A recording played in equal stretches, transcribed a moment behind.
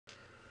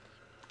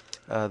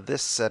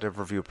This set of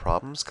review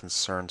problems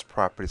concerns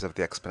properties of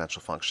the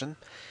exponential function,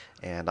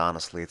 and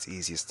honestly it's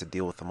easiest to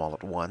deal with them all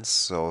at once,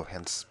 so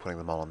hence putting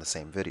them all in the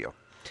same video.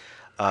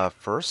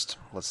 First,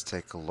 let's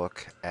take a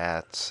look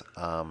at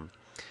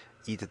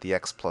e to the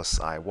x plus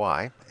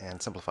iy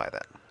and simplify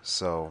that.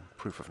 So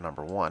proof of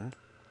number 1.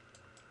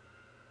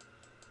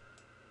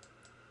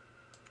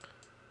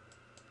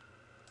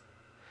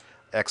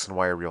 X and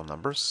y are real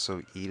numbers,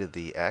 so e to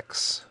the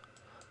x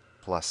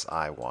plus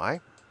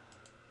iy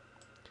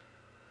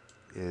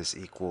is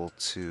equal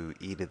to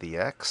e to the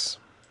x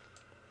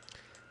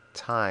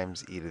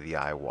times e to the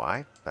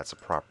iy. That's a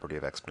property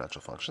of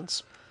exponential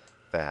functions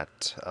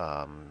that,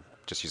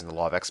 just using the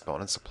law of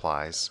exponents,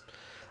 applies.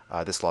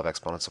 This law of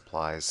exponents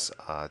applies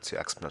to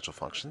exponential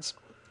functions,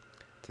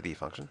 to the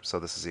function. So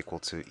this is equal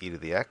to e to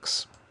the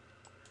x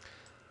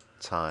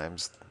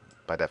times,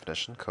 by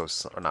definition,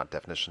 or not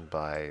definition,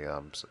 by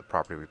a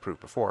property we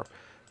proved before,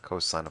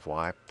 cosine of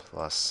y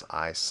plus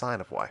I sine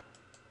of y.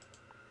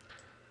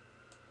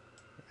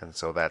 And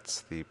so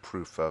that's the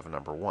proof of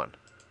number 1.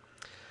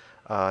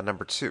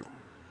 Number 2,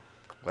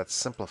 let's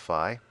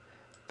simplify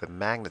the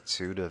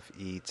magnitude of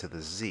e to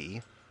the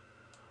z,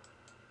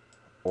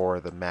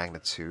 or the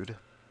magnitude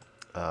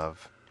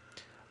of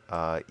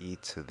e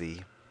to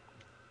the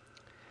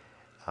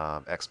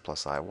x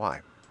plus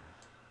iy.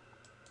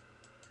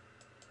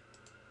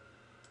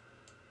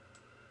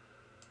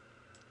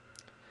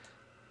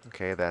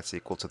 Okay, that's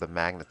equal to the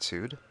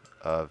magnitude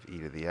of e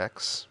to the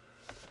x.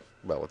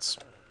 Well,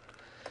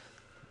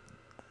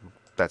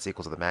 that's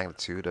equal to the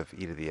magnitude of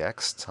e to the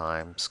x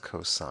times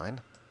cosine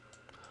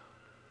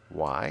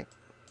y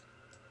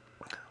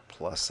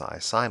plus I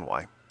sine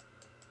y.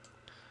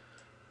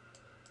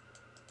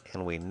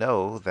 And we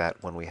know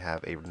that when we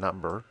have a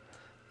number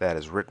that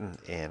is written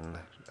in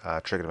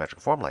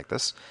trigonometric form like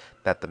this,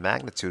 that the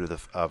magnitude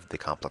of the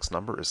complex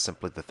number is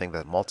simply the thing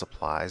that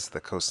multiplies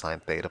the cosine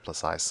theta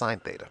plus I sine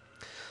theta.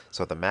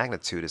 So the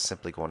magnitude is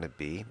simply going to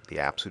be the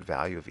absolute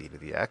value of e to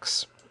the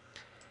x,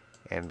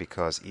 and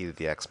because e to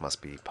the x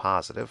must be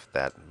positive,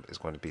 that is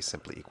going to be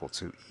simply equal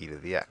to e to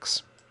the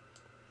x.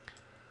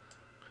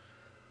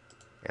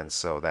 And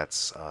so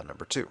that's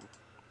number 2.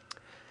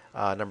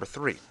 Number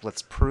 3,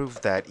 let's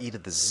prove that e to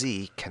the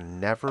z can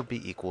never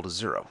be equal to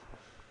 0.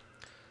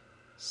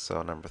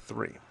 So number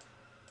 3.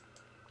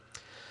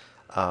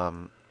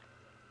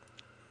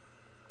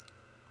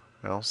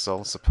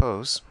 So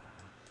suppose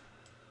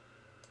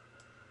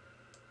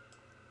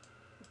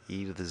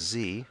e to the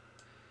z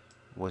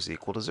was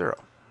equal to 0.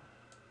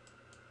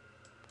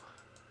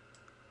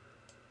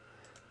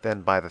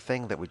 Then by the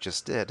thing that we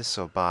just did,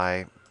 so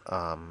by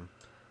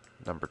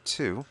number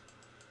 2,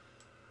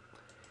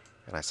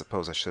 and I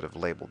suppose I should have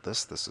labeled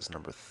this. This is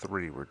number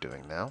 3 we're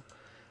doing now,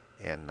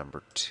 and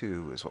number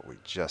 2 is what we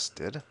just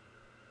did.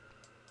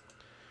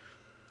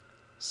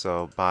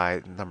 So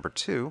by number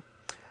 2,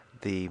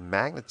 the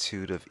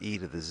magnitude of e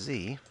to the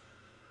z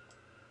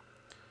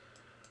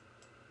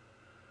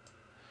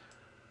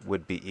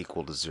would be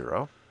equal to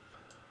 0.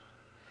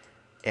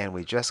 And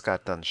we just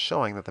got done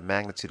showing that the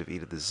magnitude of e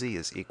to the z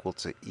is equal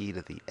to e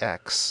to the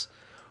x,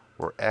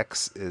 where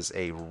x is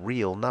a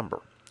real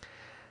number.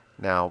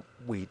 Now,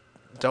 we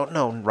don't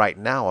know right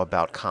now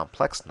about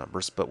complex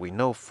numbers, but we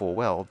know full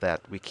well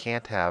that we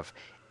can't have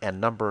a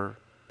number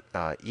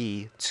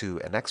e to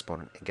an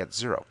exponent and get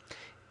 0.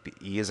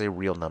 E is a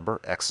real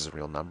number, x is a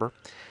real number.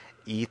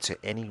 E to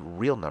any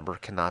real number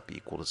cannot be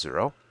equal to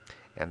 0,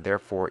 and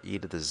therefore e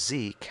to the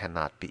z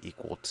cannot be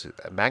equal to,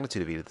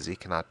 magnitude of e to the z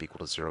cannot be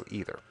equal to 0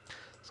 either.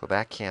 So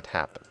that can't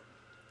happen.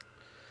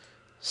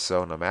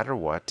 So no matter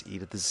what, e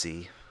to the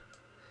z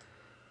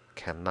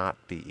cannot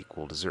be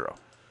equal to 0.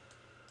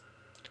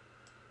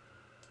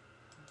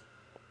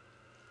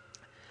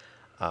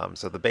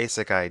 So the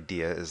basic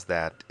idea is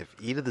that if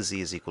e to the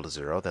z is equal to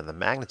 0, then the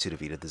magnitude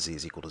of e to the z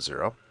is equal to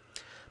 0.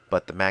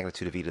 But the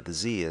magnitude of e to the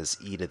z is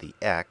e to the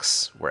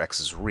x, where x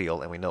is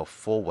real, and we know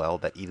full well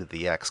that e to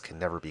the x can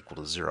never be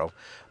equal to 0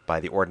 by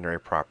the ordinary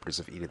properties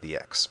of e to the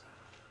x.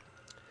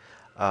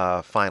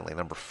 Finally,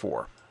 number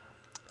 4.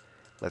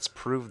 Let's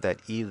prove that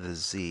e to the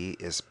z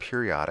is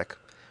periodic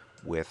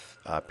with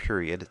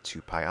period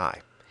 2 pi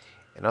I.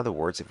 In other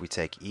words, if we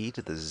take e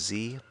to the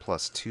z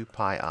plus 2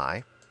 pi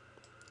I,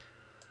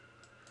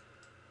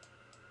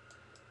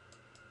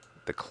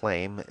 the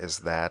claim is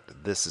that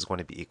this is going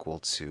to be equal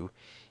to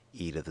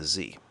e to the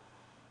z.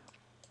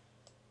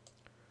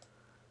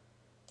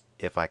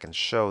 If I can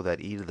show that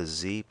e to the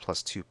z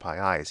plus 2 pi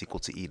I is equal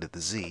to e to the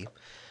z,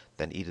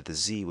 then e to the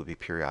z would be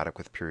periodic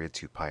with period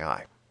 2 pi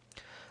I.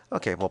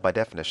 Okay, well, by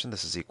definition,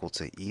 this is equal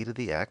to e to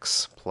the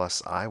x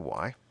plus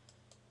iy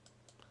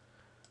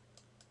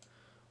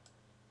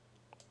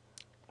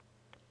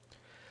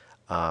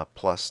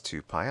plus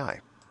 2 pi I.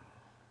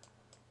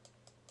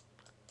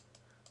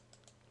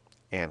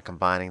 And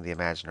combining the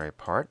imaginary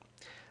part,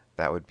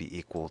 that would be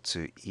equal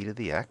to e to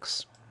the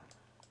x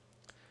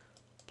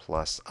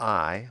plus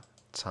I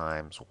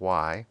times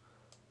y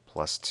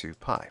plus 2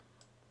 pi.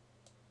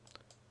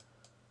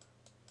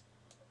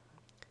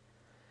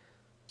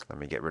 Let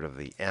me get rid of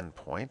the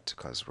endpoint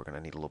because we're going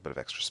to need a little bit of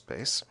extra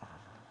space.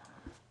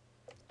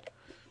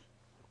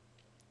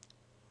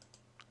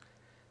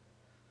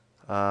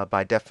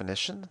 By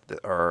definition,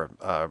 by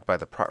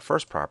the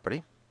first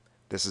property,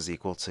 this is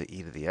equal to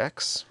e to the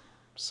x.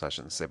 So I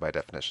shouldn't say by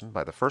definition.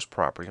 By the first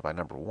property, by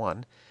number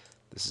 1,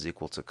 this is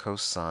equal to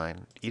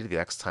cosine e to the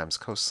x times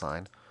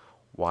cosine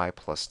y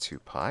plus 2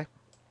 pi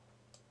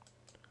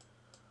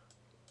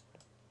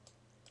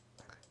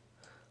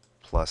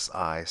plus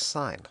I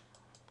sine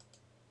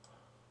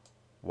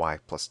y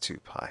plus 2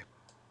 pi.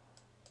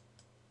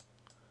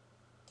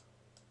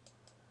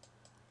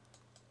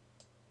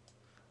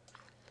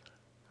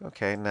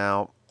 Okay,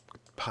 now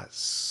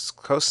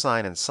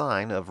cosine and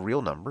sine of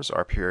real numbers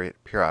are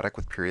periodic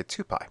with period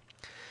 2 pi.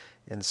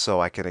 And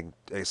so I can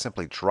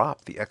simply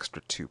drop the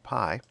extra 2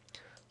 pi.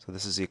 So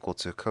this is equal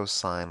to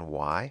cosine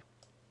y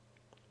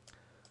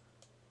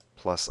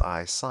plus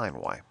I sine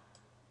y.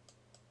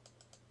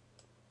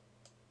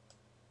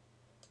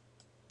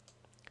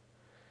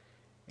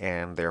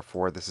 And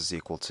therefore this is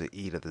equal to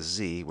e to the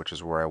z, which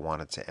is where I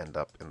wanted to end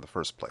up in the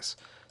first place.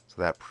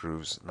 So that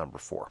proves number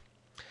 4.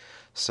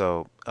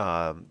 So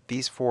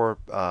these four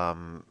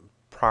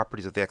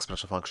properties of the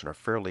exponential function are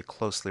fairly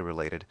closely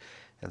related,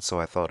 and so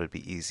I thought it'd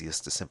be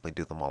easiest to simply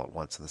do them all at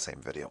once in the same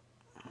video.